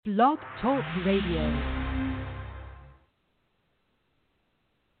Blog Talk Radio.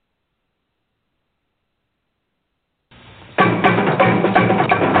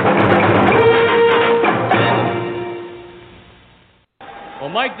 Well,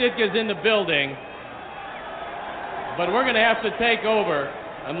 Mike Ditka's in the building, but we're going to have to take over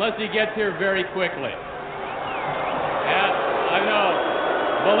unless he gets here very quickly. Yeah, I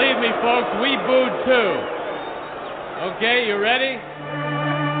know. Believe me, folks, we booed too. Okay, you ready?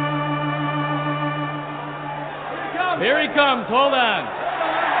 Here he comes. Hold on.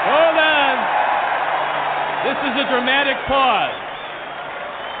 Hold on. This is a dramatic pause.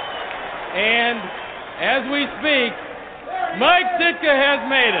 And as we speak, Mike Ditka has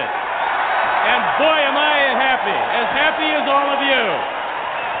made it. And boy, am I happy as all of you.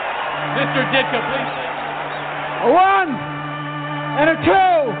 Mr. Ditka, please. A 1, and a 2,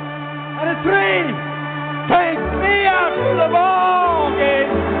 and a 3. Take me out to the ball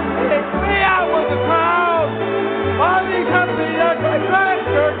game. Take me out with the crowd. All these companies are trying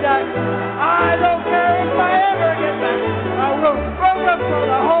to that. I don't care if I ever get back. I will throw them for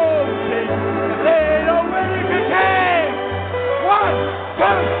the whole team. If they don't win, you can take. 1,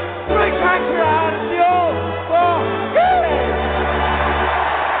 2, 3 times you're out of the old ball game.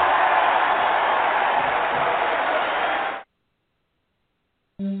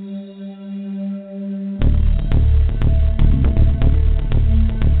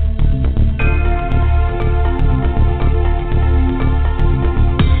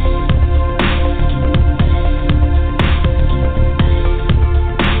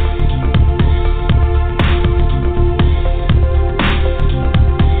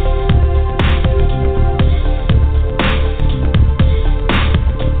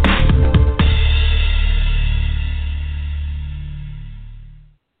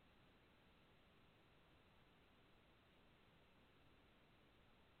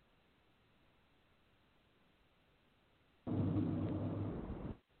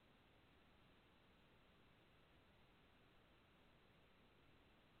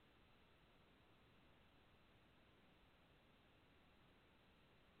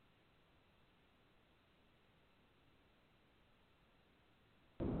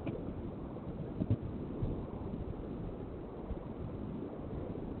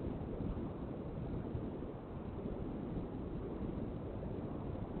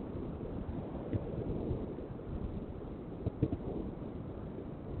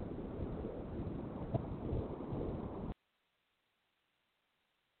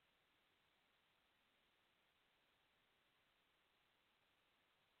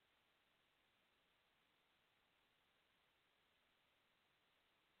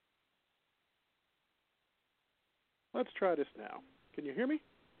 Let's try this now. Can you hear me?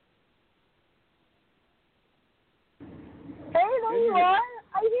 Hey, there you are.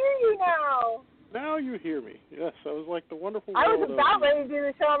 I hear you now. Now you hear me. Yes, I was like the wonderful I was world about of... ready to do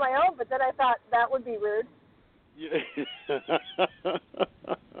the show on my own, but then I thought that would be rude. Yeah.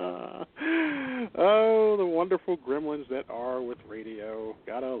 Oh, the wonderful gremlins that are with radio.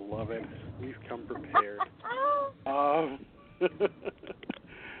 Gotta love it. We've come prepared.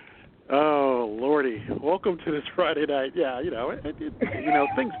 Oh, Lordy. Welcome to this Friday night. Yeah,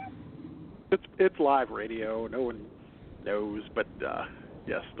 things, it's live radio. No one knows, but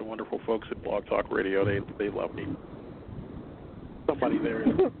yes, the wonderful folks at Blog Talk Radio, they love me. Somebody there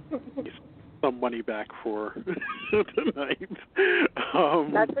is some money back for tonight.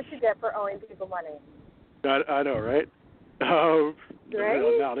 That's what you get for owing people money. I know, right?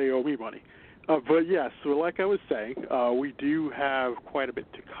 Right? Now they owe me money. But yes, so like I was saying, we do have quite a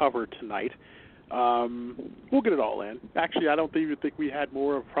bit to cover tonight. We'll get it all in. Actually, I don't even think we had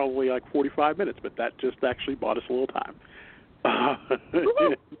more of probably like 45 minutes, but that just actually bought us a little time.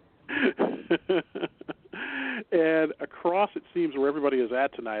 And across, it seems, where everybody is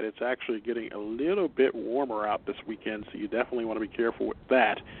at tonight, it's actually getting a little bit warmer out this weekend, so you definitely want to be careful with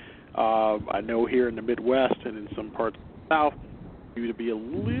that. I know here in the Midwest and in some parts of the South, due to be a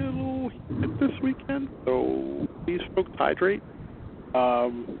little humid this weekend, so please, folks, hydrate.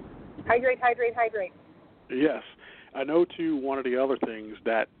 Hydrate. Yes. I know, too, one of the other things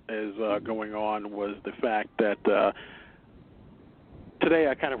that is going on was the fact that today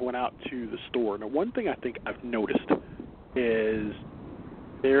I kind of went out to the store. Now, one thing I think I've noticed is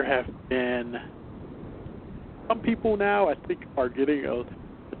there have been some people now, I think, are getting a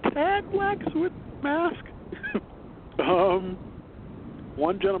tad lax with mask.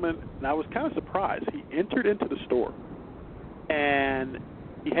 One gentleman, and I was kind of surprised, he entered into the store, and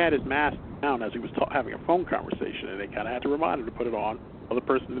he had his mask down as he was having a phone conversation, and they kind of had to remind him to put it on. Other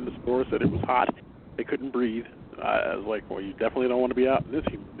person in the store said it was hot. They couldn't breathe. I was like, well, you definitely don't want to be out in this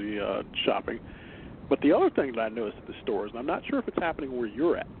humidity shopping. But the other thing that I noticed at the stores, and I'm not sure if it's happening where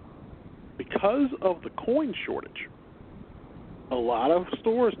you're at, because of the coin shortage, a lot of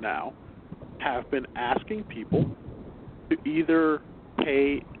stores now have been asking people to either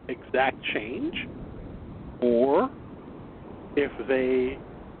pay exact change or if they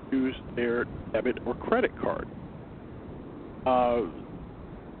use their debit or credit card.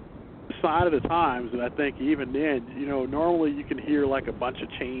 Sign of the times, and I think even then, normally you can hear like a bunch of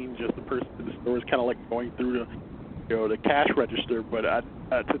change as the person in the store is kind of like going through the cash register. But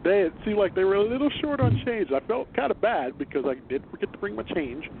today it seemed like they were a little short on change. I felt kind of bad because I did forget to bring my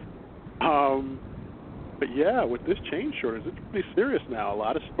change. But yeah, with this change shortage, it's pretty serious now. A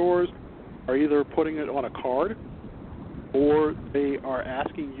lot of stores are either putting it on a card or they are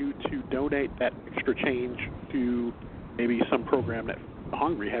asking you to donate that extra change to maybe some program that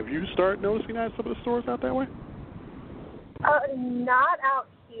hungry. Have you started noticing that in some of the stores out that way? Not out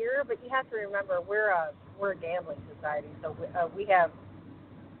here, but you have to remember we're a gambling society, so we have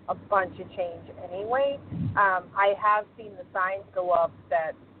a bunch of change anyway. I have seen the signs go up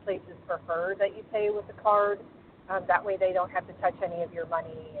that places prefer that you pay with a card. That way they don't have to touch any of your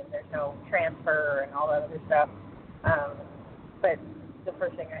money and there's no transfer and all that other stuff. But the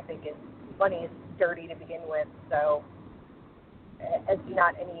first thing I think is money is dirty to begin with, so it's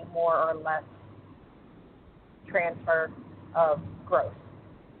not any more or less transfer of growth.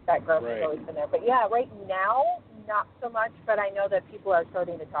 That growth has always been there. But yeah, right now, not so much, but I know that people are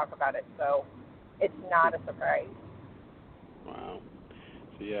starting to talk about it, so it's not a surprise. Wow.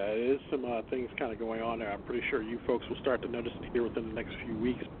 So yeah, it is some things kind of going on there. I'm pretty sure you folks will start to notice it here within the next few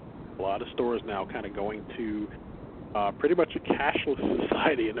weeks. A lot of stores now kind of going to pretty much a cashless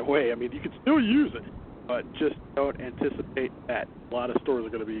society in a way. I mean, you can still use it, but just don't anticipate that a lot of stores are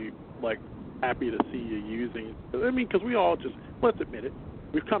going to be, like, happy to see you using. I mean, because we all just, let's admit it,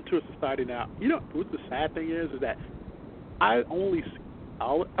 we've come to a society now. What the sad thing is that I don't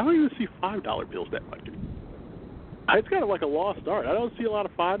even see $5 bills that much anymore. It's kind of like a lost art. I don't see a lot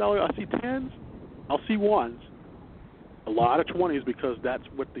of $5. I see 10s. I'll see 1s. A lot of 20s because that's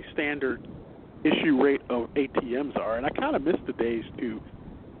what the standard issue rate of ATMs are. And I kind of miss the days, too,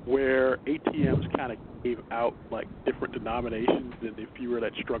 where ATMs kind of gave out, like, different denominations. And if you were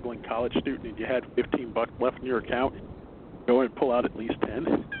that struggling college student and you had $15 left in your account, go and pull out at least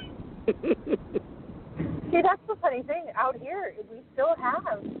 10. See, that's the funny thing. Out here, we still have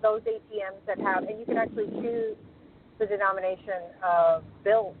those ATMs that have, and you can actually choose the denomination of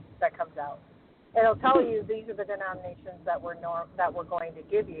bills that comes out. It'll tell you these are the denominations that we're going to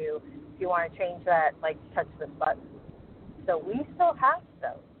give you. If you want to change that, like, touch this button. So we still have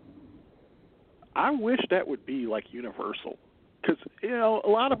those. I wish that would be, like, universal. Because, a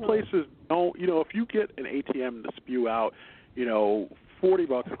lot of places don't, if you get an ATM to spew out,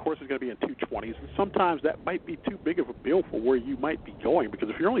 $40, of course it's going to be in 220s, and sometimes that might be too big of a bill for where you might be going, because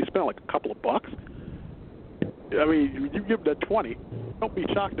if you're only spending like a couple of bucks, I mean, you give that 20, don't be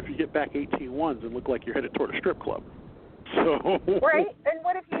shocked if you get back 18 ones and look like you're headed toward a strip club. So right, and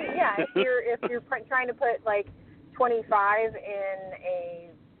what if you're trying to put like 25 in a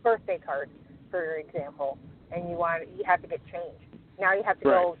birthday card, for example, and you have to get change. Now you have to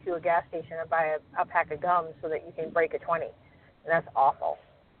go to a gas station and buy a pack of gum so that you can break a 20. And that's awful.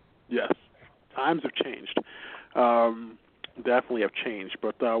 Yes. Times have changed. Definitely have changed.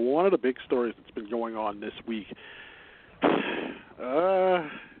 But one of the big stories that's been going on this week, we're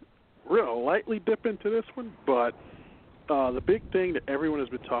going to lightly dip into this one, but the big thing that everyone has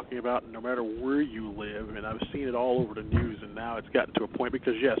been talking about, no matter where you live, and I've seen it all over the news, and now it's gotten to a point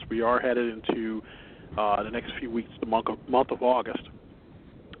because, yes, we are headed into the next few weeks, the month of August.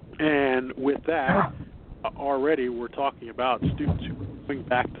 And with that, already we're talking about students who are going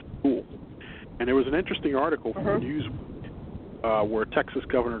back to school. And there was an interesting article from Newsweek where Texas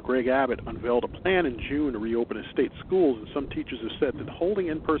Governor Greg Abbott unveiled a plan in June to reopen his state schools, and some teachers have said that holding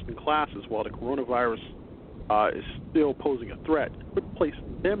in-person classes while the coronavirus is still posing a threat would place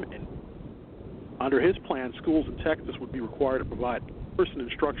them in. Under his plan, schools in Texas would be required to provide in-person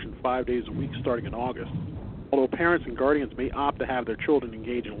instruction 5 days a week starting in August. Although parents and guardians may opt to have their children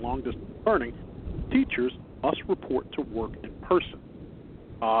engage in long-distance learning, teachers must report to work in person.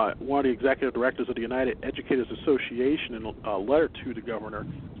 One of the executive directors of the United Educators Association, in a letter to the governor,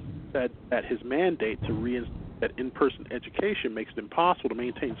 said that his mandate to reinstate that in-person education makes it impossible to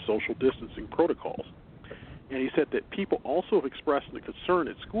maintain social distancing protocols. And he said that people also have expressed the concern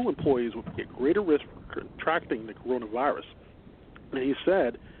that school employees would be at greater risk for contracting the coronavirus. And he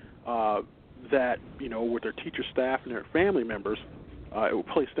said that, with their teacher staff and their family members, it would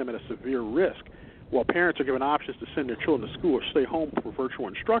place them at a severe risk. While parents are given options to send their children to school or stay home for virtual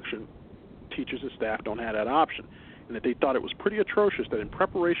instruction, teachers and staff don't have that option. And that they thought it was pretty atrocious that in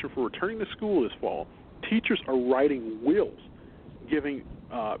preparation for returning to school this fall, teachers are writing wills, giving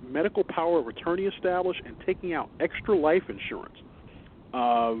medical power of attorney established and taking out extra life insurance.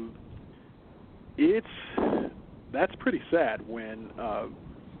 That's pretty sad when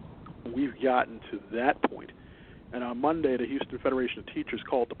we've gotten to that point. And on Monday, the Houston Federation of Teachers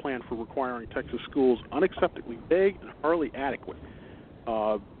called the plan for requiring Texas schools unacceptably vague and hardly adequate.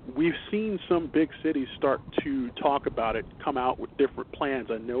 We've seen some big cities start to talk about it, come out with different plans.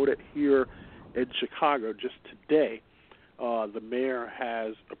 I know that here in Chicago just today, the mayor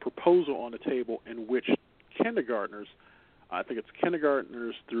has a proposal on the table in which kindergartners, I think it's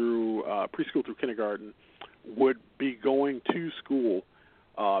kindergartners through preschool through kindergarten, would be going to school.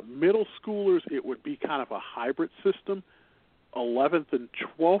 Middle schoolers, it would be kind of a hybrid system. 11th and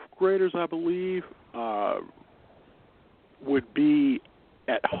 12th graders, I believe, would be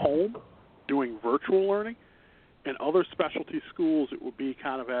at home doing virtual learning. In other specialty schools, it would be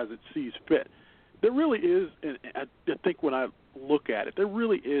kind of as it sees fit. There really is, and I think when I look at it, there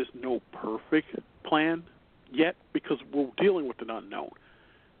really is no perfect plan yet because we're dealing with an unknown.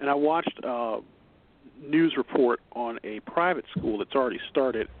 And I watched a news report on a private school that's already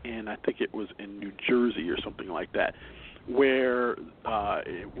started, and I think it was in New Jersey or something like that, where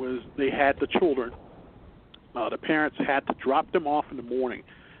they had the children, the parents had to drop them off in the morning.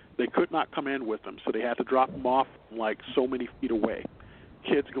 They could not come in with them, so they had to drop them off like so many feet away.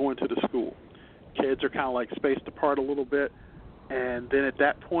 Kids go into the school. Kids are kind of like spaced apart a little bit, and then at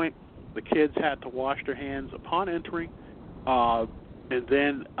that point, the kids had to wash their hands upon entering, and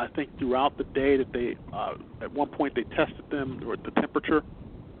then I think throughout the day that they, at one point they tested them or the temperature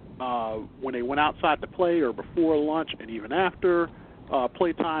when they went outside to play or before lunch and even after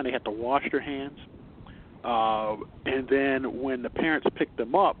playtime, they had to wash their hands. And then when the parents picked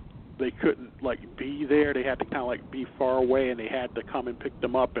them up, they couldn't like be there. They had to kind of like be far away, and they had to come and pick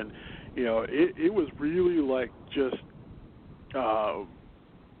them up. And you know, it was really like just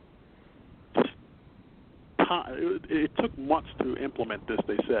it took months to implement this,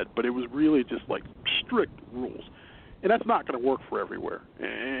 they said, but it was really just like strict rules. And that's not going to work for everywhere.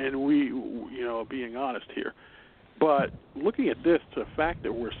 And we, you know, being honest here. But looking at this, to the fact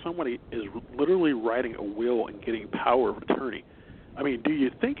that where somebody is literally writing a will and getting power of attorney, I mean, do you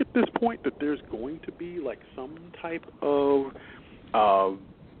think at this point that there's going to be like some type of,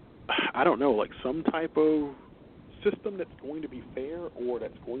 I don't know, like some type of system that's going to be fair or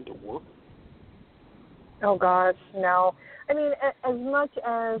that's going to work? Oh, gosh, no. I mean, as much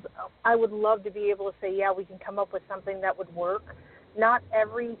as I would love to be able to say, yeah, we can come up with something that would work, not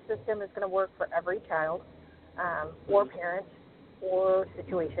every system is going to work for every child or parent or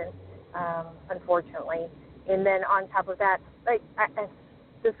situation, unfortunately. And then on top of that, like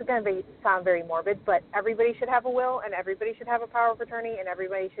this is going to sound very morbid, but everybody should have a will and everybody should have a power of attorney and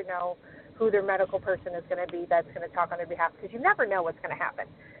everybody should know who their medical person is going to be that's going to talk on their behalf because you never know what's going to happen.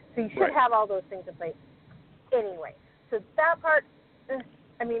 So you should have all those things in place. Anyway, so that part,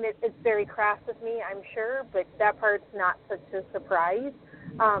 I mean, it's very crass with me, I'm sure, but that part's not such a surprise.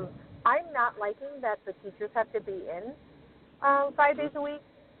 I'm not liking that the teachers have to be in 5 days a week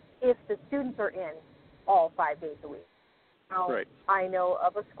if the students are in all 5 days a week. Right. I know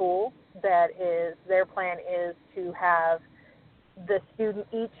of a school that is, their plan is to have the student,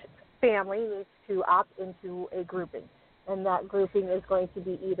 each family needs to opt into a grouping, and that grouping is going to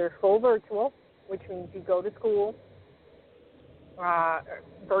be either full virtual, which means you go to school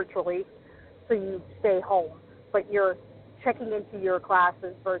virtually, so you stay home, but you're checking into your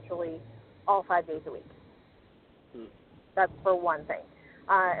classes virtually all 5 days a week. That's for one thing.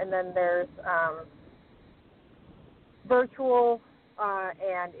 And then there's virtual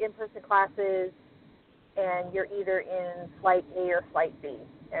and in-person classes, and you're either in Flight A or Flight B.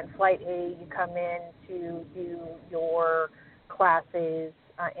 And Flight A, you come in to do your classes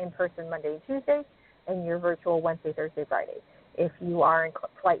in person Monday and Tuesday, and your virtual Wednesday, Thursday, Friday. If you are in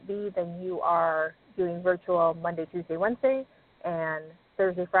Flight B, then you are doing virtual Monday, Tuesday, Wednesday, and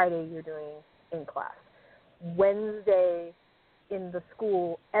Thursday, Friday you're doing in class. Wednesday in the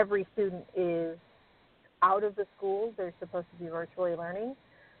school, every student is out of the school. They're supposed to be virtually learning,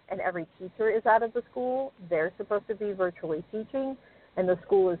 and every teacher is out of the school. They're supposed to be virtually teaching, and the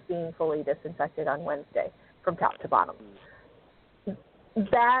school is being fully disinfected on Wednesday from top to bottom.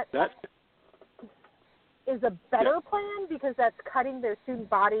 That is a better plan because that's cutting their student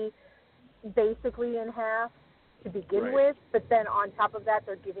body basically in half to begin with, but then on top of that,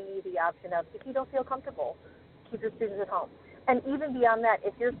 they're giving you the option of, if you don't feel comfortable, keep your students at home. And even beyond that,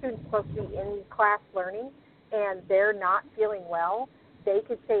 if your student's supposed to be in class learning and they're not feeling well, they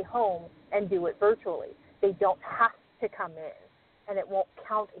could stay home and do it virtually. They don't have to come in, and it won't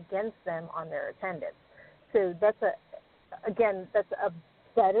count against them on their attendance. So that's a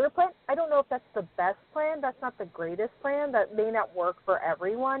better plan. I don't know if that's the best plan. That's not the greatest plan. That may not work for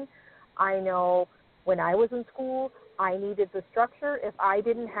everyone. I know when I was in school, I needed the structure. If I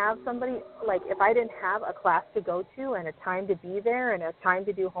didn't have somebody, like if I didn't have a class to go to and a time to be there and a time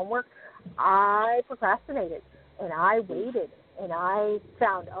to do homework, I procrastinated and I waited and I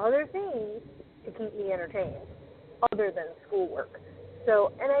found other things to keep me entertained other than schoolwork.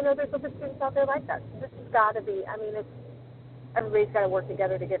 So, and I know there's other students out there like that. This has got to be, everybody's got to work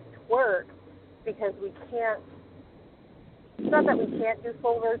together to get it to work, because we can't, it's not that we can't do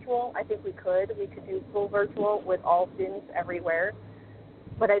full virtual. I think we could do full virtual with all students everywhere,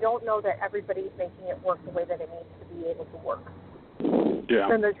 but I don't know that everybody's making it work the way that it needs to be able to work.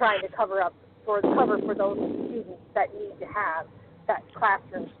 Yeah. And they're trying to cover for those students that need to have that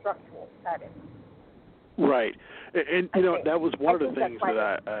classroom structural setting. Right. And that was one of the things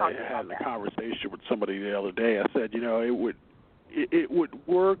that I had in a conversation with somebody the other day. I said, it would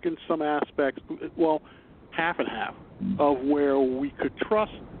work in some aspects, well, half and half, of where we could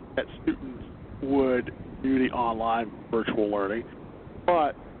trust that students would do the online virtual learning.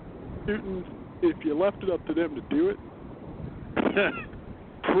 But students, if you left it up to them to do it,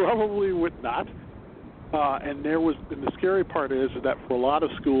 probably would not. And the scary part is that for a lot of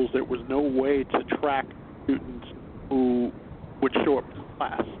schools, there was no way to track students who would show up to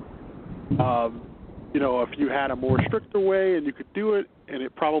class. If you had a more stricter way and you could do it, and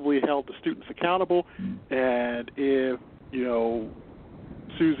it probably held the students accountable, and if,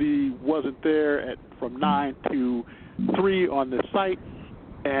 Susie wasn't there from 9 to 3 on the site,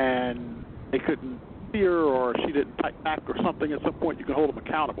 and they couldn't see her or she didn't type back or something, at some point you can hold them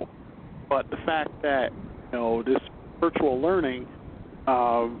accountable. But the fact that, this virtual learning,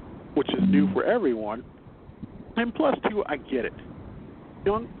 which is new for everyone, and plus, too, I get it.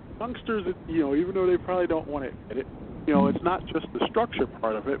 Youngsters, even though they probably don't want to admit it, it's not just the structure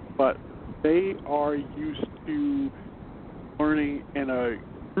part of it, but they are used to learning in a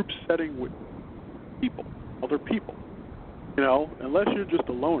group setting with other people. Unless you're just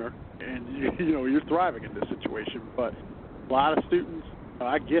a loner and you're thriving in this situation. But a lot of students,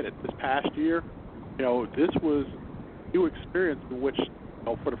 I get it. This past year, this was a new experience in which,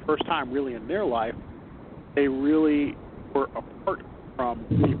 for the first time really in their life, they really were apart from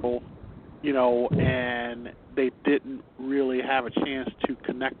people, and they didn't really have a chance to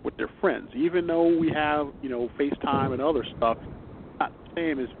connect with their friends. Even though we have, FaceTime and other stuff, not the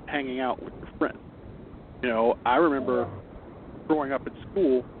same as hanging out with your friends. I remember growing up in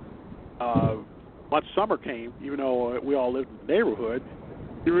school, once summer came, even though we all lived in the neighborhood,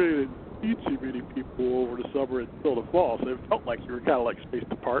 you really didn't see too many people over the summer until the fall, so it felt like you were kind of like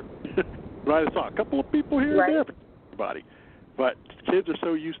spaced apart. But I saw a couple of people here and there, but everybody. But kids are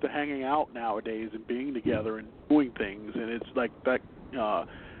so used to hanging out nowadays and being together and doing things, and it's like that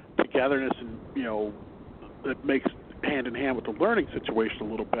togetherness, and it makes hand in hand with the learning situation a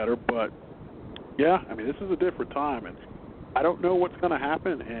little better. But yeah, this is a different time, and I don't know what's going to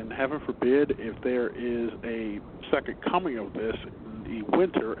happen. And heaven forbid if there is a second coming of this in the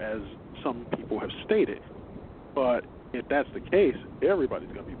winter, as some people have stated. But if that's the case, everybody's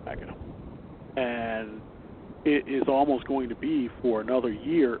going to be back at home, and it is almost going to be for another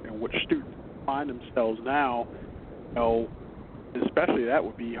year in which students find themselves now, especially that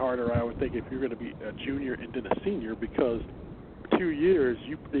would be harder, I would think, if you're going to be a junior and then a senior, because for 2 years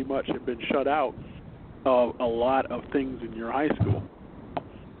you pretty much have been shut out of a lot of things in your high school.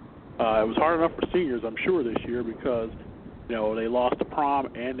 It was hard enough for seniors, I'm sure, this year, because, they lost the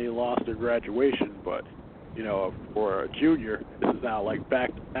prom and they lost their graduation, but, for a junior, this is now like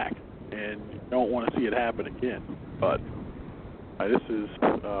back to back, and you don't want to see it happen again. But this is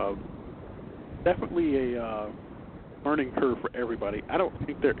definitely a learning curve for everybody. I don't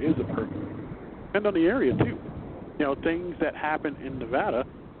think there is a perfect. Depends on the area, too. Things that happen in Nevada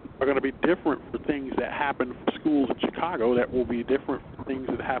are going to be different for things that happen for schools in Chicago that will be different for things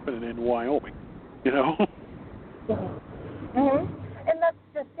that happen in Wyoming, Mm-hmm. And that's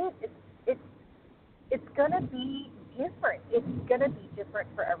just it. It's going to be different. It's going to be different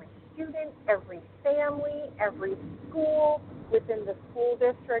for every student, every family, every school within the school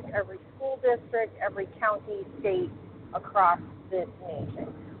district, every county, state across this nation.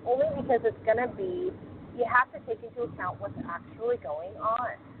 Only because it's going to be, you have to take into account what's actually going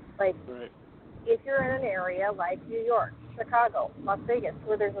on. Like, if you're in an area like New York, Chicago, Las Vegas,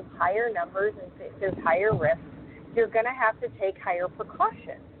 where there's higher numbers and there's higher risks, you're going to have to take higher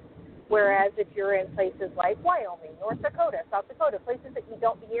precautions. Whereas if you're in places like Wyoming, North Dakota, South Dakota, places that you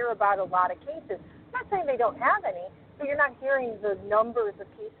don't hear about a lot of cases, I'm not saying they don't have any, but you're not hearing the numbers of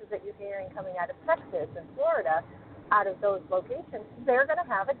cases that you're hearing coming out of Texas and Florida, out of those locations, they're going to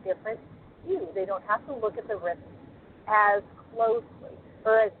have a different view. They don't have to look at the risks as closely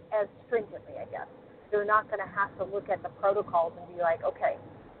or as stringently, I guess. They're not going to have to look at the protocols and be like, okay,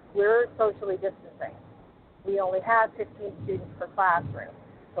 we're socially distancing. We only have 15 students per classroom,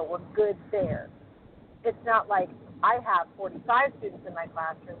 so we're good there. It's not like I have 45 students in my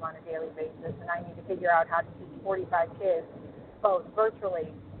classroom on a daily basis, and I need to figure out how to teach 45 kids both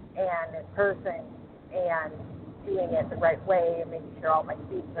virtually and in person and doing it the right way and making sure all my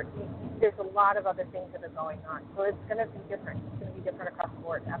students are teaching. There's a lot of other things that are going on, so it's going to be different. It's going to be different across the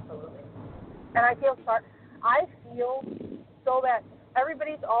board, absolutely. And I feel so that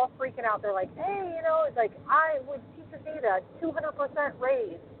everybody's all freaking out. They're like, hey, it's like teacher data 200%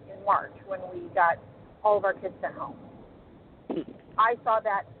 raise in March when we got all of our kids sent home. I saw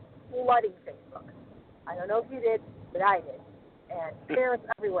that flooding Facebook. I don't know if you did, but I did. And parents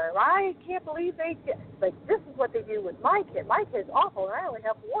everywhere. I can't believe this is what they do with my kid. My kid's awful, and I only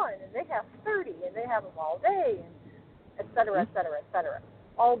have one, and they have 30, and they have them all day, and et cetera, et cetera, et cetera.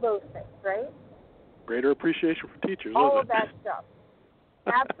 All those things, right? Greater appreciation for teachers, all isn't of that stuff.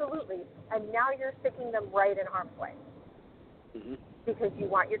 Absolutely. And now you're sticking them right in harm's way. Mm-hmm. Because you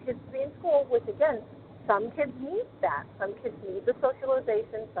want your kids to be in school, which, again, some kids need that. Some kids need the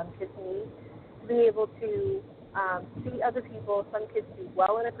socialization. Some kids need to be able to see other people. Some kids do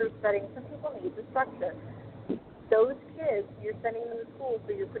well in a group setting. Some people need the structure. Those kids, you're sending them to school,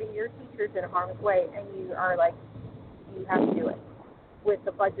 so you're putting your teachers in harm's way, and you are like, you have to do it with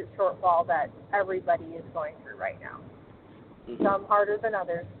the budget shortfall that everybody is going through right now. Mm-hmm. Some harder than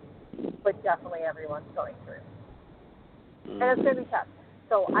others, but definitely everyone's going through. Mm-hmm. And it's going to be tough.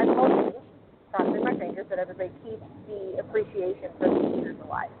 So I'm hoping, crossing my fingers, that everybody keeps the appreciation for the teachers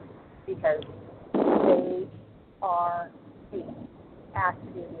alive, because they are being asked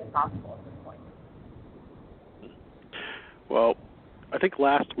to do the impossible at this point. Well, I think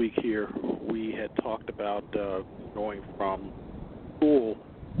last week here we had talked about going from school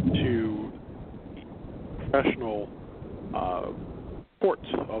to professional sports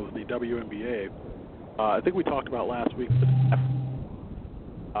of the WNBA. I think we talked about last week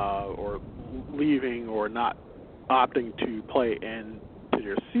or leaving or not opting to play into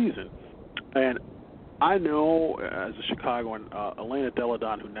their season. And I know, as a Chicagoan, Elena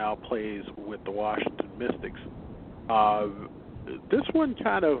Deladon, who now plays with the Washington Mystics, this one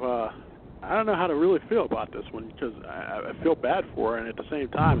kind of, I don't know how to really feel about this one, because I feel bad for her, and at the same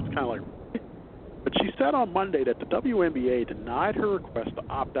time, it's kind of like, but she said on Monday that the WNBA denied her request to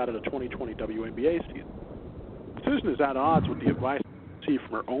opt out of the 2020 WNBA season. The decision is at odds with the advice she received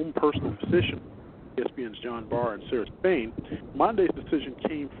from her own personal physician, ESPN's John Barr and Sarah Spain. Monday's decision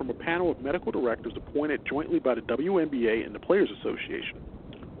came from a panel of medical directors appointed jointly by the WNBA and the Players Association.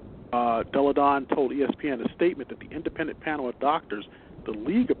 Deladon told ESPN in a statement that the independent panel of doctors the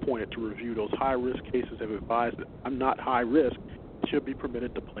league appointed to review those high-risk cases have advised that I'm not high risk and should be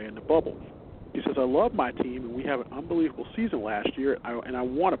permitted to play in the bubble. He says, I love my team, and we have an unbelievable season last year, and I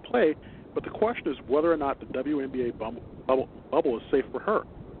want to play, but the question is whether or not the WNBA bubble is safe for her.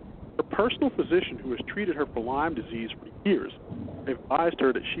 Her personal physician, who has treated her for Lyme disease for years, advised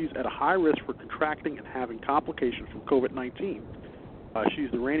her that she's at a high risk for contracting and having complications from COVID-19. She's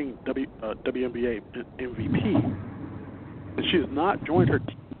the reigning WNBA MVP. And she has not joined her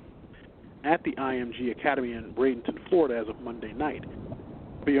team at the IMG Academy in Bradenton, Florida, as of Monday night.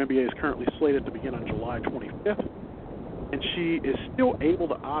 WNBA is currently slated to begin on July 25th, and she is still able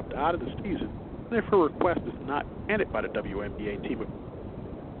to opt out of the season if her request is not granted by the WNBA team.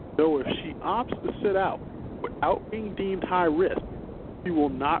 Though if she opts to sit out without being deemed high risk, she will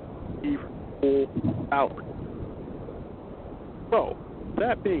not receive full salary. So,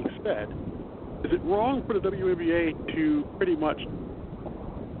 that being said, is it wrong for the WNBA to pretty much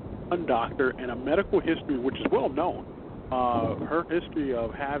undoctor and a medical history, which is well known? Her history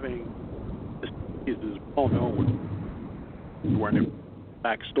of having this is well known. We're in a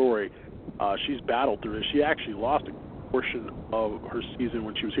backstory. She's battled through it. She actually lost a portion of her season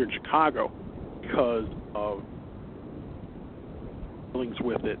when she was here in Chicago because of dealings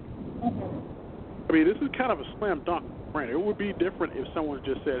with it. I mean, this is kind of a slam dunk. It would be different if someone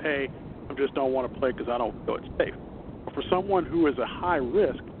just said, hey, I just don't want to play because I don't feel it's safe. But for someone who is a high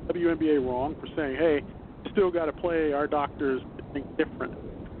risk, WNBA wrong for saying, hey, you still got to play, our doctors think different.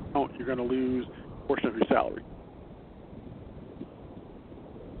 Don't, you're going to lose a portion of your salary.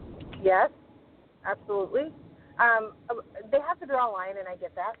 Yes, absolutely. They have to draw a line, and I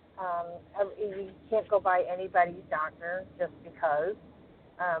get that. You can't go by anybody's doctor just because.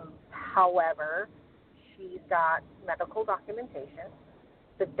 However, she's got medical documentation.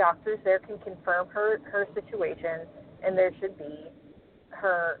 The doctors there can confirm her situation, and there should be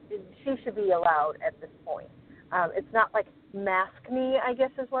she should be allowed at this point. It's not like mask me, I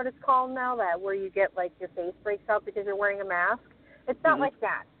guess is what it's called now, that where you get like your face breaks out because you're wearing a mask. It's not like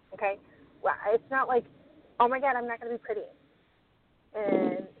that, okay? Well, it's not like, oh my God, I'm not going to be pretty.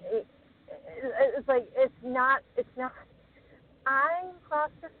 And it's like, it's not, I'm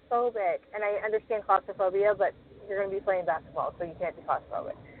claustrophobic, and I understand claustrophobia, but you're going to be playing basketball, so you can't be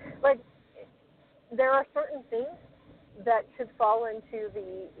claustrophobic. Like, there are certain things that should fall into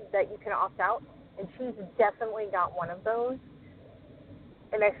that you can opt out, and she's definitely got one of those.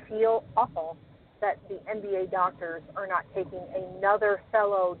 And I feel awful that the NBA doctors are not taking another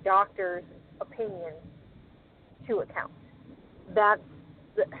fellow doctor's opinion to account. That's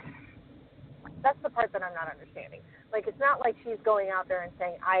the part that I'm not understanding. Like, it's not like she's going out there and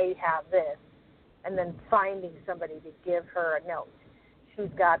saying, I have this, and then finding somebody to give her a note.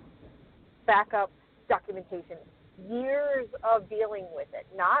 She's got backup documentation, years of dealing with it.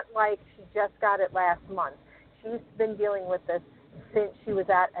 Not like she just got it last month. She's been dealing with this since she was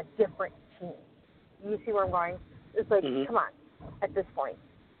at a different team. You see where I'm going? It's like, come on, at this point.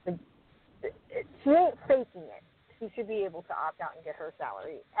 She ain't faking it. She should be able to opt out and get her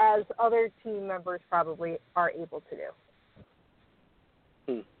salary, as other team members probably are able to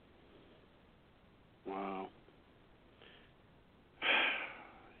do. Wow.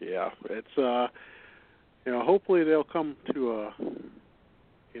 Yeah, it's hopefully they'll come to a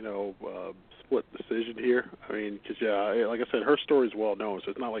split decision here. I mean, because like I said, her story is well known,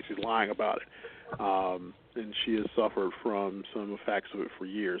 so it's not like she's lying about it. And she has suffered from some effects of it for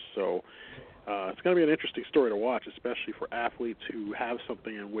years. So it's going to be an interesting story to watch, especially for athletes who have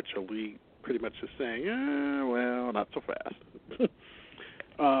something in which a league pretty much is saying, well, not so fast.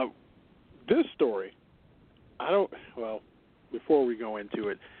 This story, before we go into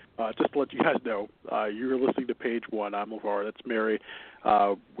it, just to let you guys know, you're listening to Page One. I'm Levar. That's Mary.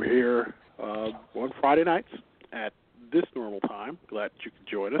 We're here on Friday nights at this normal time. Glad you could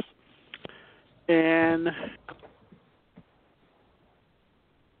join us. And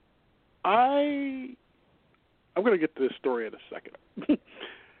I'm going to get to this story in a second.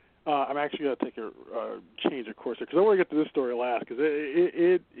 I'm actually going to take a change of course here because I want to get to this story last because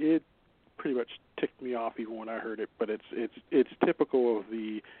it pretty much ticked me off even when I heard it. But it's typical of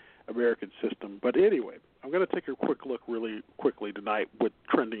the American system. But anyway, I'm going to take a quick look really quickly tonight with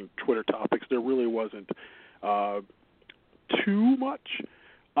trending Twitter topics. There really wasn't too much,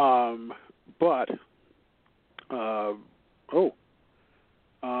 but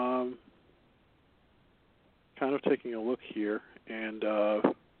kind of taking a look here, and I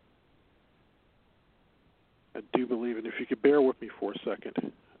do believe, and if you could bear with me for a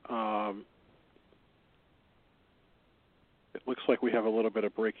second, it looks like we have a little bit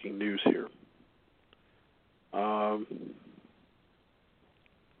of breaking news here.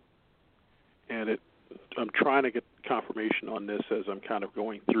 And I'm trying to get confirmation on this as I'm kind of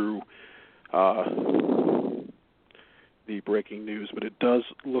going through the breaking news, but it does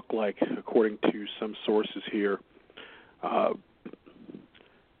look like, according to some sources here, that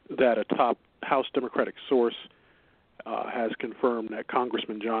a top House Democratic source has confirmed that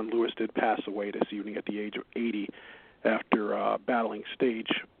Congressman John Lewis did pass away this evening at the age of 80 after battling stage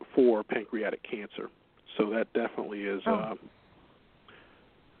 4 pancreatic cancer. So that definitely is,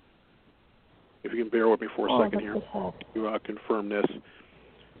 if you can bear with me for a second here, to confirm this.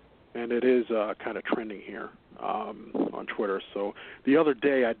 And it is kind of trending here on Twitter. So the other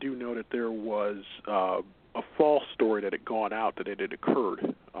day I do know that there was a false story that had gone out that it had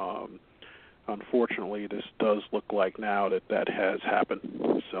occurred. Unfortunately, this does look like now that has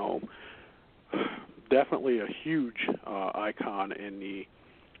happened. So definitely a huge icon in the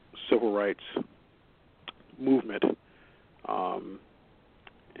civil rights movement.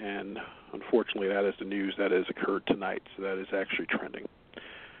 And unfortunately, that is the news that has occurred tonight. So that is actually trending.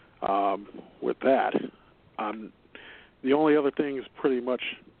 With that, the only other thing is pretty much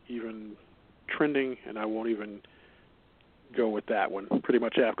even trending, and I won't even go with that one. Pretty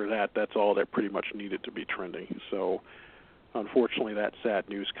much after that, that's all that pretty much needed to be trending. So unfortunately, that's sad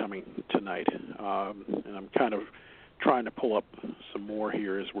news coming tonight. And I'm kind of trying to pull up some more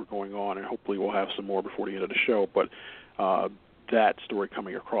here as we're going on, and hopefully we'll have some more before the end of the show. But that story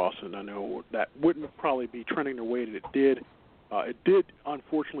coming across, and I know that wouldn't probably be trending the way that it did. It did,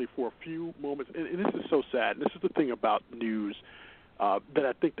 unfortunately, for a few moments, and this is so sad. And this is the thing about news. that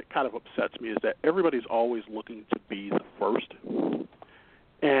I think that kind of upsets me is that everybody's always looking to be the first.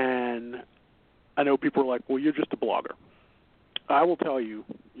 And I know people are like, well, you're just a blogger. I will tell you,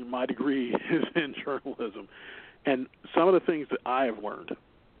 my degree is in journalism. And some of the things that I have learned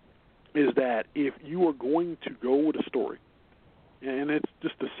is that if you are going to go with a story, and it's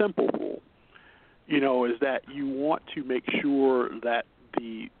just a simple rule, is that you want to make sure that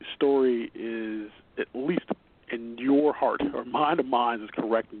the story is at least in your heart or mind of minds is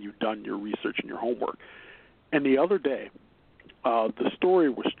correct and you've done your research and your homework. And the other day, the story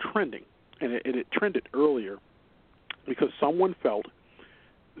was trending, and it trended earlier because someone felt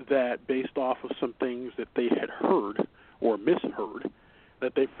that based off of some things that they had heard or misheard,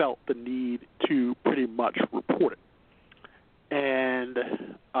 that they felt the need to pretty much report it. And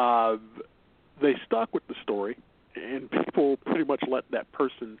they stuck with the story, and people pretty much let that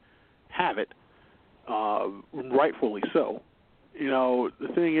person have it, rightfully so. The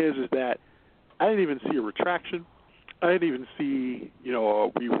thing is that I didn't even see a retraction. I didn't even see,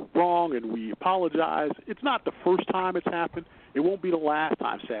 we were wrong and we apologize. It's not the first time it's happened. It won't be the last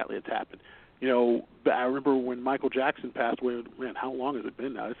time, sadly, it's happened. I remember when Michael Jackson passed away, man, how long has it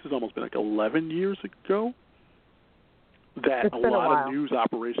been now? This has almost been like 11 years ago that a lot of news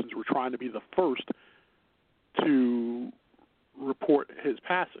operations were trying to be the first to report his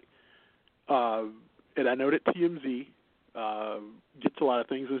passing. And I know that TMZ gets a lot of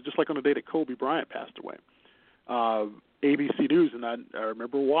things. It was just like on the day that Kobe Bryant passed away. ABC News, and I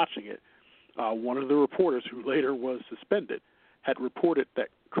remember watching it, one of the reporters who later was suspended had reported that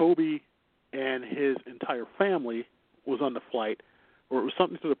Kobe and his entire family was on the flight, or it was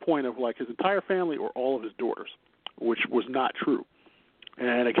something to the point of like his entire family or all of his daughters, which was not true.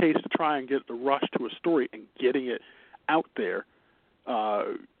 And a case to try and get the rush to a story and getting it out there,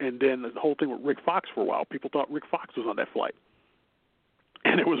 and then the whole thing with Rick Fox for a while. People thought Rick Fox was on that flight,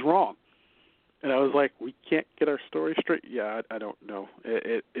 and it was wrong. And I was like, we can't get our story straight? Yeah, I don't know.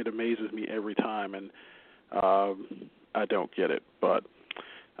 It amazes me every time, and I don't get it. But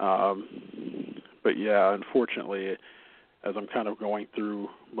yeah, unfortunately, as I'm kind of going through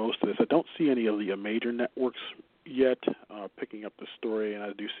most of this, I don't see any of the major networks yet picking up the story, and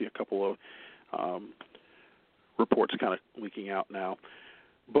I do see a couple of reports kind of leaking out now.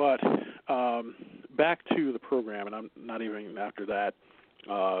 But back to the program, and I'm not even after that.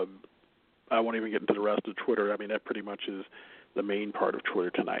 I won't even get into the rest of Twitter. I mean, that pretty much is the main part of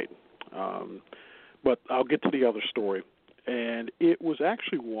Twitter tonight. But I'll get to the other story. And it was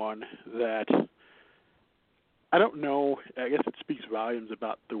actually one that I don't know. I guess it speaks volumes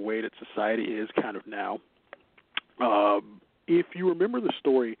about the way that society is kind of now. If you remember the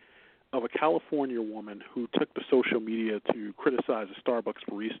story of a California woman who took to social media to criticize a Starbucks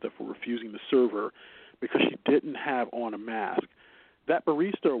barista for refusing to serve her because she didn't have on a mask, that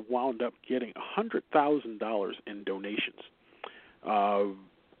barista wound up getting $100,000 in donations.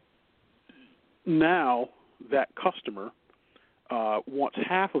 Now that customer wants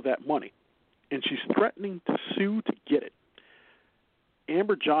half of that money, and she's threatening to sue to get it.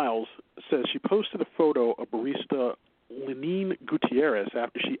 Amber Giles says she posted a photo of barista Lenine Gutierrez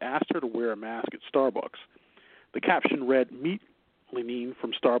after she asked her to wear a mask at Starbucks. The caption read, "Meet Lenine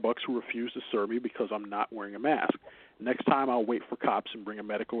from Starbucks who refused to serve me because I'm not wearing a mask. Next time I'll wait for cops and bring a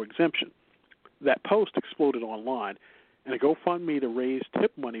medical exemption." That post exploded online, and a GoFundMe to raise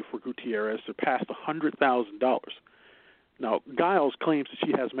tip money for Gutierrez surpassed $100,000. Now, Giles claims that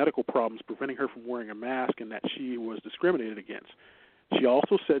she has medical problems preventing her from wearing a mask and that she was discriminated against. She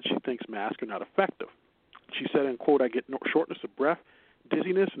also said she thinks masks are not effective. She said, and quote, "I get shortness of breath,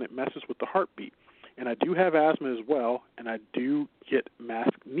 dizziness, and it messes with the heartbeat. And I do have asthma as well, and I do get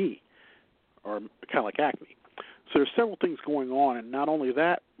mask knee, or kind of like acne. So there's several things going on, and not only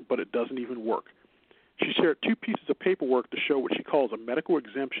that, but it doesn't even work." She shared 2 pieces of paperwork to show what she calls a medical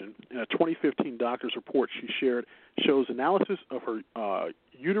exemption, and a 2015 doctor's report she shared shows analysis of her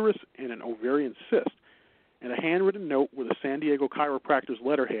uterus and an ovarian cyst, and a handwritten note with a San Diego chiropractor's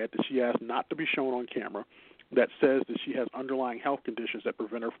letterhead that she asked not to be shown on camera that says that she has underlying health conditions that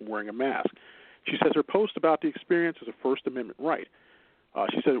prevent her from wearing a mask. She says her post about the experience is a First Amendment right.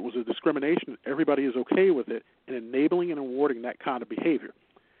 She said it was a discrimination, everybody is okay with it, and enabling and awarding that kind of behavior.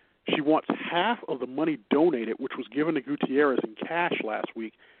 She wants half of the money donated, which was given to Gutierrez in cash last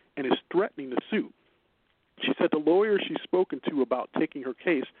week, and is threatening to sue. She said the lawyers she's spoken to about taking her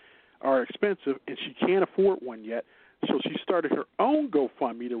case are expensive, and she can't afford one yet, so she started her own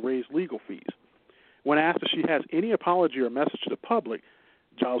GoFundMe to raise legal fees. When asked if she has any apology or message to the public,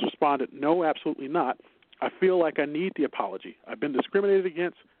 Giles responded, "No, absolutely not. I feel like I need the apology. I've been discriminated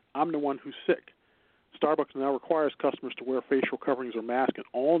against. I'm the one who's sick." Starbucks now requires customers to wear facial coverings or masks in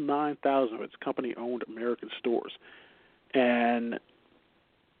all 9,000 of its company-owned American stores. And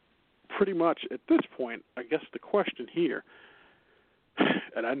pretty much at this point, I guess the question here,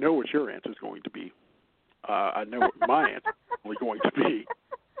 and I know what your answer is going to be, I know what my answer is probably going to be,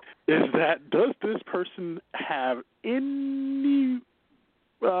 is that does this person have any,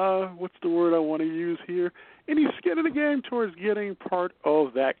 what's the word I want to use here, any skin in the game towards getting part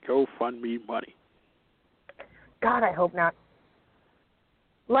of that GoFundMe money? God, I hope not.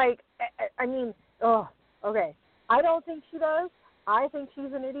 Like, I mean, okay. I don't think she does. I think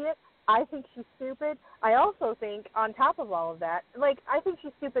she's an idiot. I think she's stupid. I also think, on top of all of that, like, I think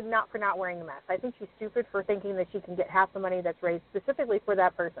she's stupid not for not wearing a mask. I think she's stupid for thinking that she can get half the money that's raised specifically for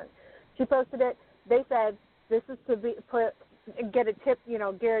that person. She posted it. They said, this is to get a tip,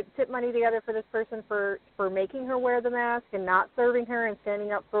 get tip money together for this person for making her wear the mask and not serving her and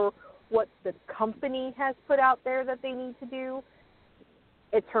standing up for what the company has put out there that they need to do.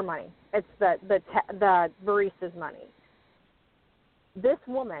 It's her money. It's the barista's money. This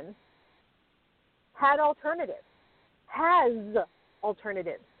woman has alternatives.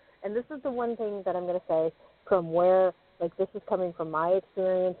 And this is the one thing that I'm going to say from where, like, this is coming from my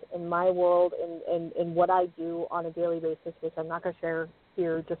experience in my world and what I do on a daily basis, which I'm not going to share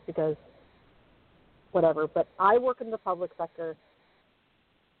here just because whatever. But I work in the public sector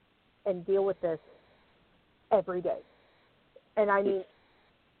and deal with this every day. And I mean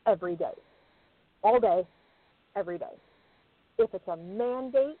every day. All day, every day. If it's a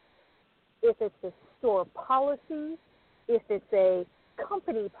mandate, if it's a store policy, if it's a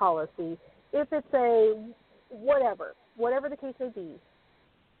company policy, if it's a whatever the case may be,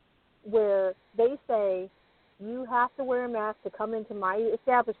 where they say you have to wear a mask to come into my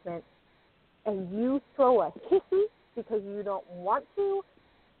establishment and you throw a hissy because you don't want to,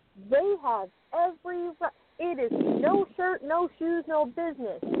 they have every right. It is no shirt, no shoes, no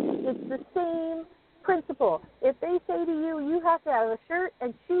business. It's the same principle. If they say to you, you have to have a shirt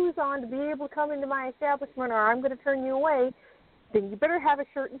and shoes on to be able to come into my establishment or I'm going to turn you away, then you better have a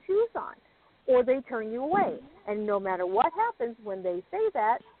shirt and shoes on, or they turn you away. And no matter what happens, when they say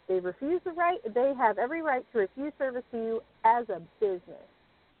that, they have every right to refuse service to you as a business.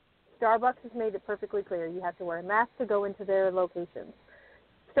 Starbucks has made it perfectly clear you have to wear a mask to go into their locations.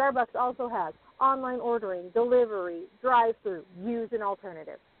 Starbucks also has online ordering, delivery, drive-through. Use an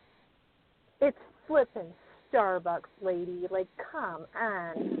alternative. It's flipping Starbucks, lady. Like, come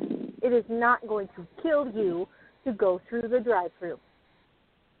on. It is not going to kill you to go through the drive-through.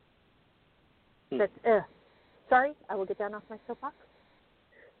 That's, sorry, I will get down off my soapbox.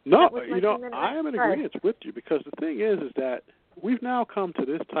 No, I am in agreement with you, because the thing is that we've now come to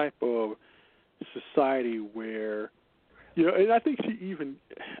this type of society where, and I think she even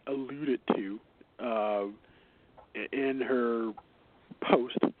alluded to in her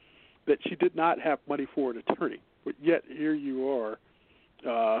post that she did not have money for an attorney, but yet here you are.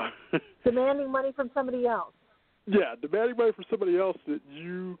 Demanding money from somebody else. Yeah, demanding money from somebody else that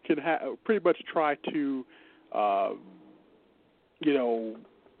you can pretty much try to, I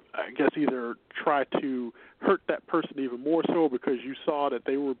guess either try to hurt that person even more so because you saw that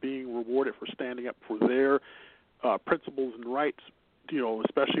they were being rewarded for standing up for their principles and rights,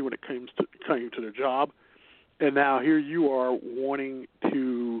 especially when it came to their job. And now here you are wanting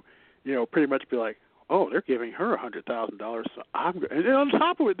to, pretty much be like, oh, they're giving her $100,000. So and on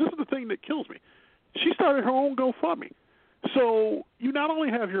top of it, this is the thing that kills me. She started her own GoFundMe. So you not only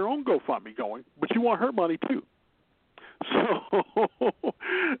have your own GoFundMe going, but you want her money too. So,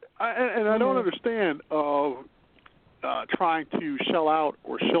 I don't understand trying to shell out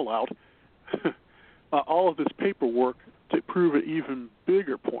all of this paperwork to prove an even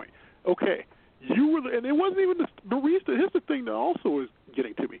bigger point. Okay, and it wasn't even the barista. Here's the thing that also is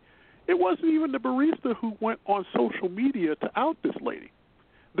getting to me. It wasn't even the barista who went on social media to out this lady.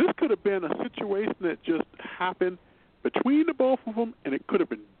 This could have been a situation that just happened between the both of them, and it could have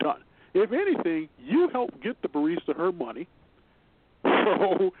been done. If anything, you helped get the barista her money.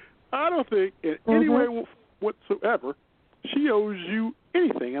 So I don't think in any way whatsoever she owes you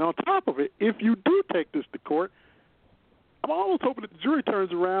anything. And on top of it, if you do take this to court, I'm almost hoping that the jury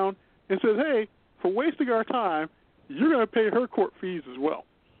turns around and says, hey, for wasting our time, you're going to pay her court fees as well.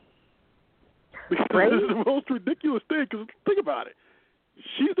 Because this is the most ridiculous thing, because think about it.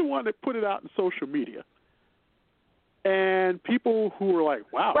 She's the one that put it out in social media. And people who were like,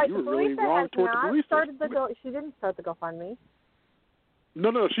 wow, you were really wrong toward the barista. She didn't start the GoFundMe.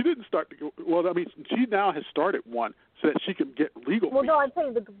 No, she didn't start the GoFundMe. Well, I mean, she now has started one so that she can get legal fees. Well, no, I'm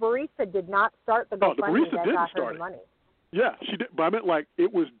saying the barista did not start the GoFundMe that got her the money. Yeah, she did. But I meant like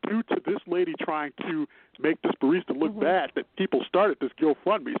it was due to this lady trying to make this barista look bad that people started this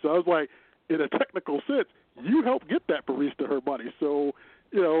GoFundMe. So I was like, in a technical sense, you helped get that barista her money. So,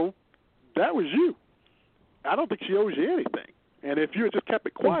 that was you. I don't think she owes you anything. And if you had just kept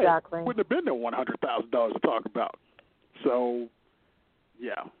it quiet, wouldn't have been no $100,000 to talk about. So,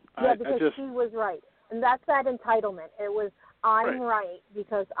 yeah. Yeah, because she was right. And that's that entitlement. It was, I'm right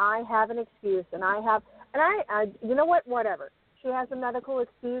because I have an excuse and I you know what, whatever. She has a medical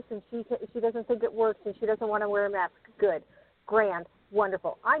excuse and she doesn't think it works and she doesn't want to wear a mask. Good. Grand.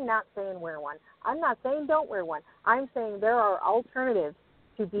 Wonderful. I'm not saying wear one. I'm not saying don't wear one. I'm saying there are alternatives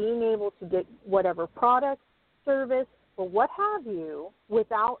to being able to get whatever product, service, or what have you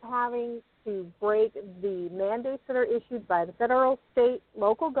without having to break the mandates that are issued by the federal, state,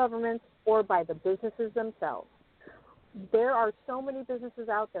 local governments, or by the businesses themselves. There are so many businesses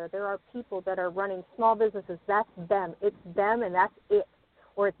out there. There are people that are running small businesses. That's them. It's them and that's it.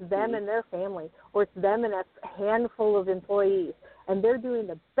 Or it's them and their family. Or it's them and that's a handful of employees. And they're doing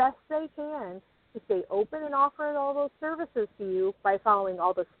the best they can to stay open and offer all those services to you by following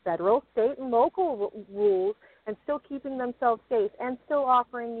all the federal, state, and local rules and still keeping themselves safe and still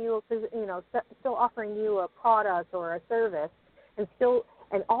offering you a product or a service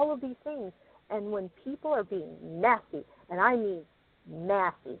and all of these things. And when people are being nasty, and I mean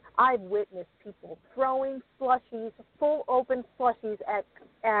nasty, I've witnessed people throwing slushies, full open slushies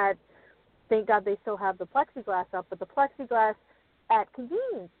at thank God they still have the plexiglass up, but the plexiglass at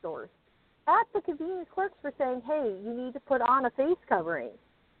convenience stores, at the convenience clerks for saying, hey, you need to put on a face covering.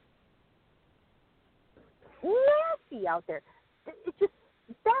 Nasty out there. It just,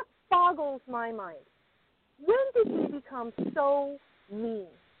 that boggles my mind. When did we become so mean?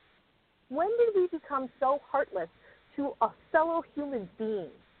 When did we become so heartless to a fellow human being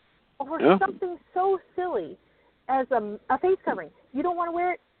over something so silly as a face covering? You don't want to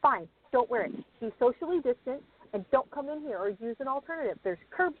wear it? Fine, don't wear it. Be socially distant and don't come in here or use an alternative. There's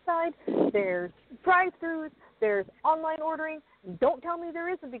curbside, there's drive-thrus, there's online ordering. Don't tell me there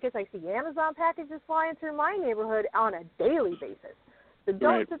isn't because I see Amazon packages flying through my neighborhood on a daily basis. So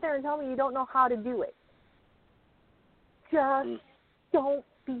don't sit there and tell me you don't know how to do it. Just don't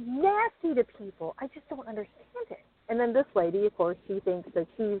be nasty to people. I just don't understand it. And then this lady, of course, she thinks that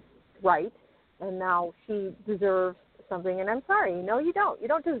she's right, and now she deserves something. And I'm sorry, no, you don't. You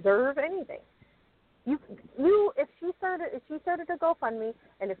don't deserve anything. If she started a GoFundMe,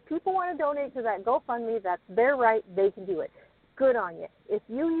 and if people want to donate to that GoFundMe, that's their right. They can do it. Good on you. If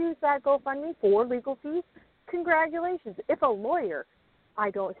you use that GoFundMe for legal fees, congratulations. If a lawyer,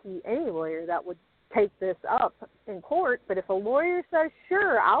 I don't see any lawyer that would take this up in court, but if a lawyer says,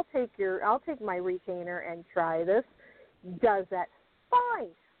 sure, I'll take my retainer and try this, does that, fine.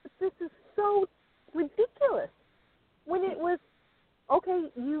 But this is so ridiculous. When it was,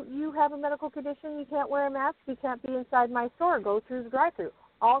 okay, you have a medical condition, you can't wear a mask, you can't be inside my store, go through the drive-thru.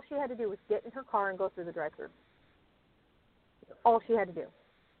 All she had to do was get in her car and go through the drive-thru. All she had to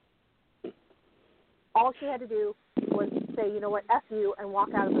do. All she had to do was say, you know what, F you, and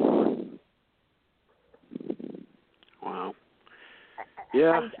walk out of the store. Wow. Yeah,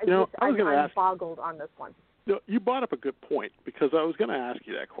 I was going to ask. I'm boggled on this one. You brought up a good point because I was going to ask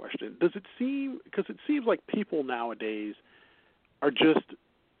you that question. Does it seem, because it seems like people nowadays are just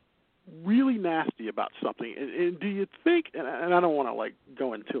really nasty about something. And do you think, and I don't want to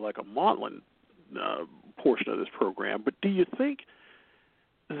go into a maudlin portion of this program, but do you think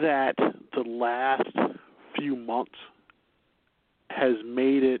that the last few months has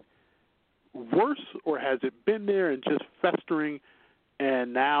made it worse, or has it been there and just festering,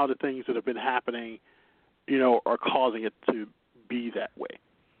 and now the things that have been happening, are causing it to be that way?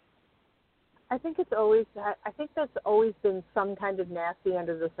 I think it's always that. I think that's always been some kind of nasty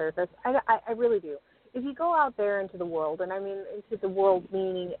under the surface. I really do. If you go out there into the world, and I mean into the world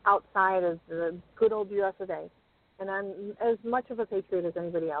meaning outside of the good old U.S. of A., and I'm as much of a patriot as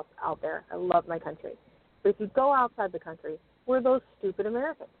anybody else out there. I love my country. But if you go outside the country, we're those stupid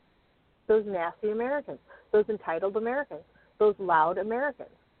Americans. Those nasty Americans, those entitled Americans, those loud Americans.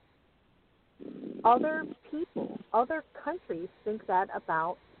 Other people, other countries think that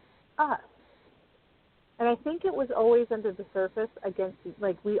about us. And I think it was always under the surface against,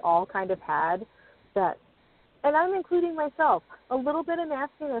 we all kind of had that, and I'm including myself, a little bit of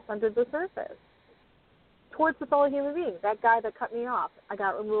nastiness under the surface towards the fellow human being. That guy that cut me off, I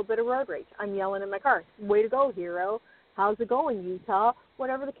got a little bit of road rage. I'm yelling in my car, way to go, hero. How's it going, Utah?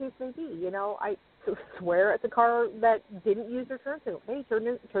 Whatever the case may be, I swear at the car that didn't use their turn signal. Hey,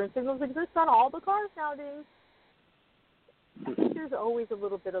 turn signals exist on all the cars nowadays. I think there's always a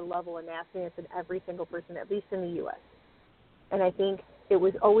little bit of level of nastiness in every single person, at least in the U.S. And I think it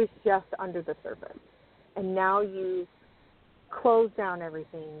was always just under the surface. And now you've closed down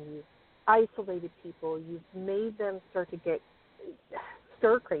everything. You've isolated people. You've made them start to get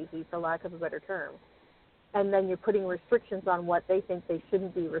stir crazy, for lack of a better term. And then you're putting restrictions on what they think they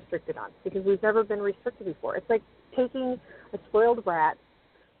shouldn't be restricted on, because we've never been restricted before. It's like taking a spoiled brat,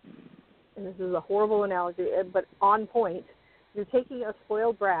 and this is a horrible analogy, but on point. You're taking a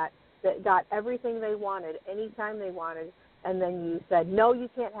spoiled brat that got everything they wanted anytime they wanted, and then you said, no, you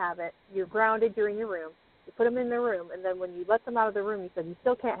can't have it. You're grounded. You're in your room. You put them in their room, and then when you let them out of the room, you said, you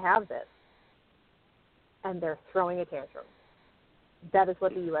still can't have this. And they're throwing a tantrum. That is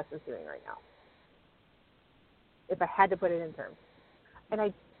what the U.S. is doing right now, if I had to put it in terms.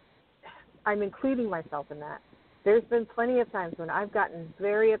 And I'm including myself in that. There's been plenty of times when I've gotten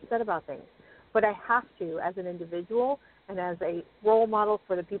very upset about things, but I have to, as an individual and as a role model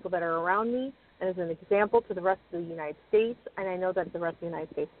for the people that are around me, and as an example to the rest of the United States. And I know that the rest of the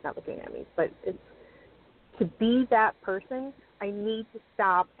United States is not looking at me, but it's, to be that person, I need to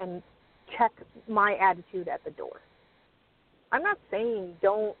stop and check my attitude at the door. I'm not saying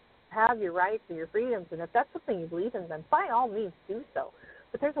don't have your rights or your freedoms, and if that's something you believe in, then by all means do so.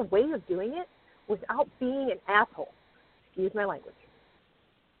 But there's a way of doing it without being an asshole. Excuse my language.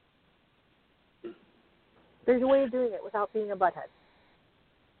 There's a way of doing it without being a butthead.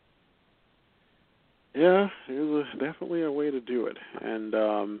 Yeah, there's definitely a way to do it.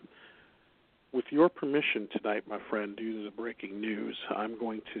 And with your permission tonight, my friend, due to the breaking news, I'm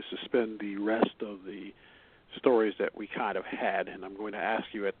going to suspend the rest of the stories that we kind of had, and I'm going to ask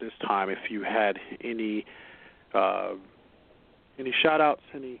you at this time if you had any shout-outs,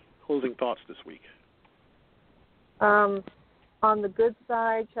 any closing thoughts this week. On the good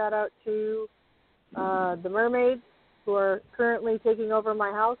side, shout out to the mermaids who are currently taking over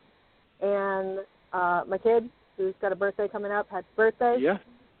my house, and my kid who's got a birthday coming up, happy birthday. Yeah.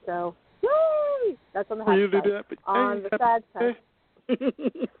 So, yay! That's on the happy side. On the sad side.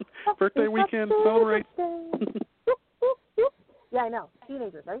 Birthday weekend, celebrate. Yeah, I know.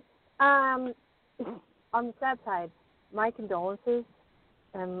 Teenagers, right? On the sad side, my condolences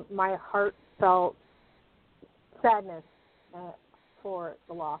and my heartfelt sadness for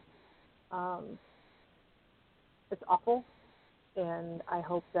the loss. It's awful, and I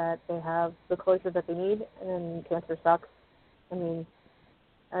hope that they have the closure that they need, and cancer sucks. I mean,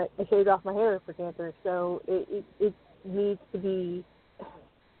 I shaved off my hair for cancer, so it needs to be.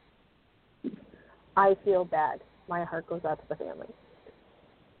 I feel bad. My heart goes out to the family.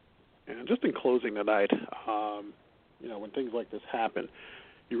 And just in closing tonight, when things like this happen,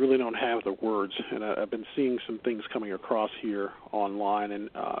 you really don't have the words. And I've been seeing some things coming across here online, and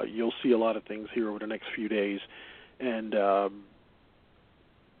you'll see a lot of things here over the next few days. And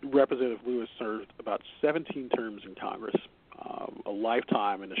Representative Lewis served about 17 terms in Congress, a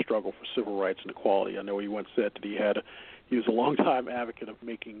lifetime in the struggle for civil rights and equality. I know he once said that he was a longtime advocate of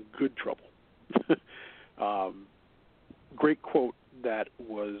making good trouble. Great quote that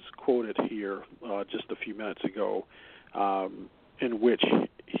was quoted here just a few minutes ago, in which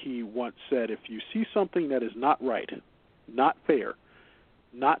he once said, if you see something that is not right, not fair,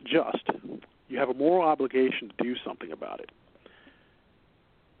 not just, you have a moral obligation to do something about it.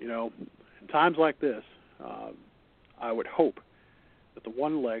 In times like this, I would hope that the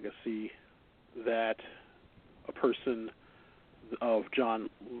one legacy that a person of John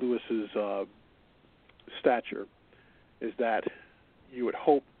Lewis's stature is that you would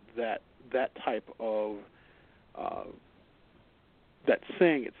hope that that type of that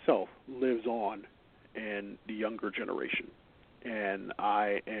saying itself lives on in the younger generation. And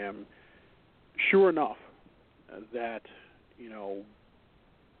I am sure enough that,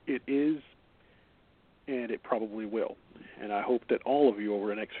 it is, and it probably will. And I hope that all of you over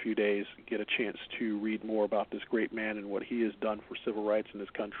the next few days get a chance to read more about this great man and what he has done for civil rights in this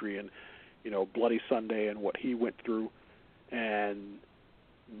country, and Bloody Sunday and what he went through, and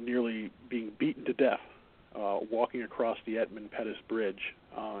nearly being beaten to death walking across the Edmund Pettus Bridge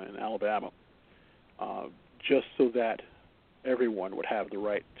in Alabama, just so that everyone would have the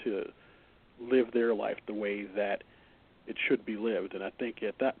right to live their life the way that it should be lived. And I think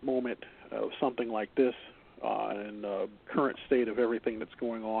at that moment of something like this, and the current state of everything that's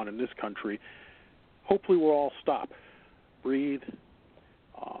going on in this country, hopefully we'll all stop, breathe,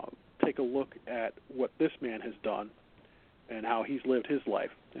 take a look at what this man has done and how he's lived his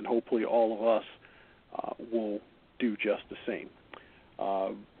life, and hopefully all of us will do just the same.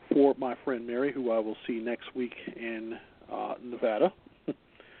 For my friend Mary, who I will see next week in Nevada,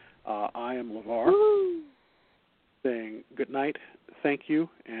 I am Levar, saying good night, thank you,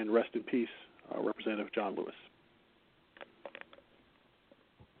 and rest in peace, Representative John Lewis.